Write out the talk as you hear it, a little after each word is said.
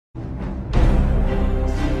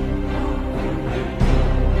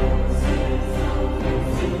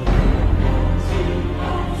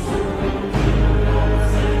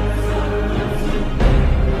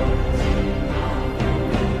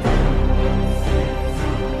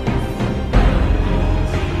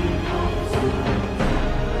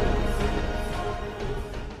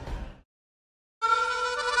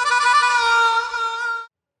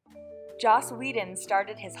Joss Whedon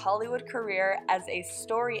started his Hollywood career as a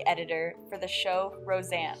story editor for the show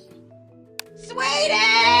Roseanne. Sweetie!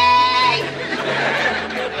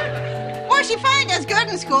 What'd she find us good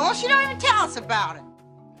in school? She don't even tell us about it.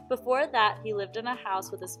 Before that, he lived in a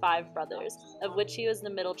house with his 5 brothers, of which he was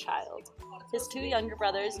the middle child. His 2 younger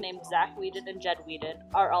brothers, named Zach Whedon and Jed Whedon,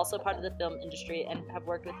 are also part of the film industry and have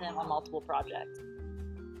worked with him on multiple projects.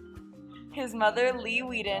 His mother, Lee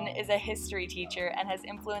Whedon, is a history teacher and has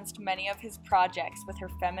influenced many of his projects with her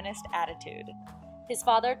feminist attitude. His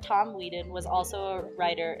father, Tom Whedon, was also a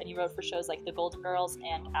writer, and he wrote for shows like The Golden Girls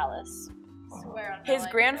and Alice. His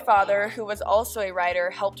grandfather, who was also a writer,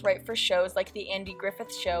 helped write for shows like The Andy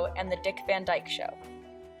Griffith Show and The Dick Van Dyke Show.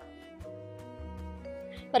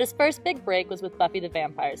 But his first big break was with Buffy the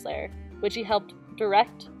Vampire Slayer, which he helped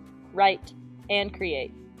direct, write, and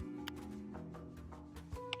create.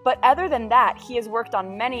 But other than that, he has worked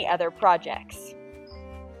on many other projects.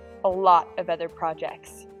 A lot of other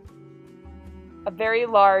projects. A very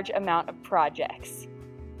large amount of projects.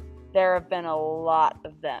 There have been a lot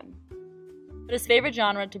of them. But his favorite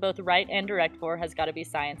genre to both write and direct for has got to be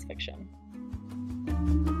science fiction.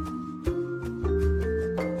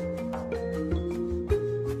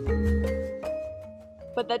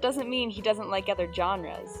 But that doesn't mean he doesn't like other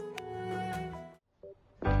genres.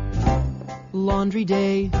 Laundry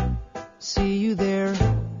day, see you there,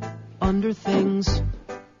 under things,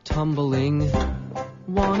 tumbling.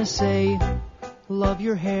 Wanna say, love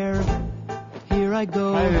your hair, here I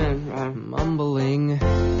go, mumbling.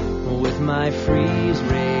 With my freeze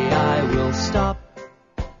ray I will stop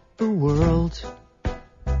the world.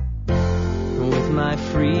 With my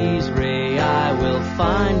freeze ray I will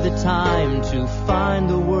find the time to find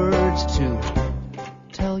the words to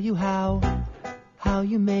tell you how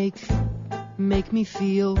you make me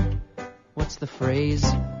feel. What's the phrase?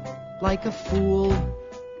 Like a fool,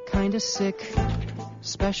 kinda sick,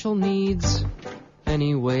 special needs.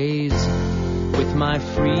 Anyways, with my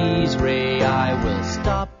freeze ray I will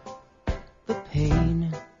stop the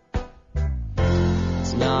pain.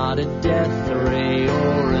 It's not a death ray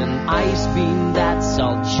or an ice beam that's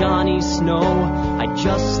all Johnny Snow. I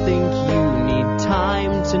just think you need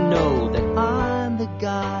time to know that I'm the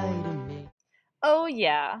guy to make. Oh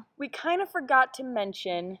yeah, We kind of forgot to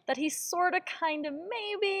mention that he sorta kinda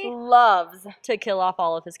maybe loves to kill off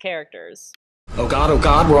all of his characters. Oh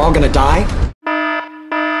God, we're all gonna die?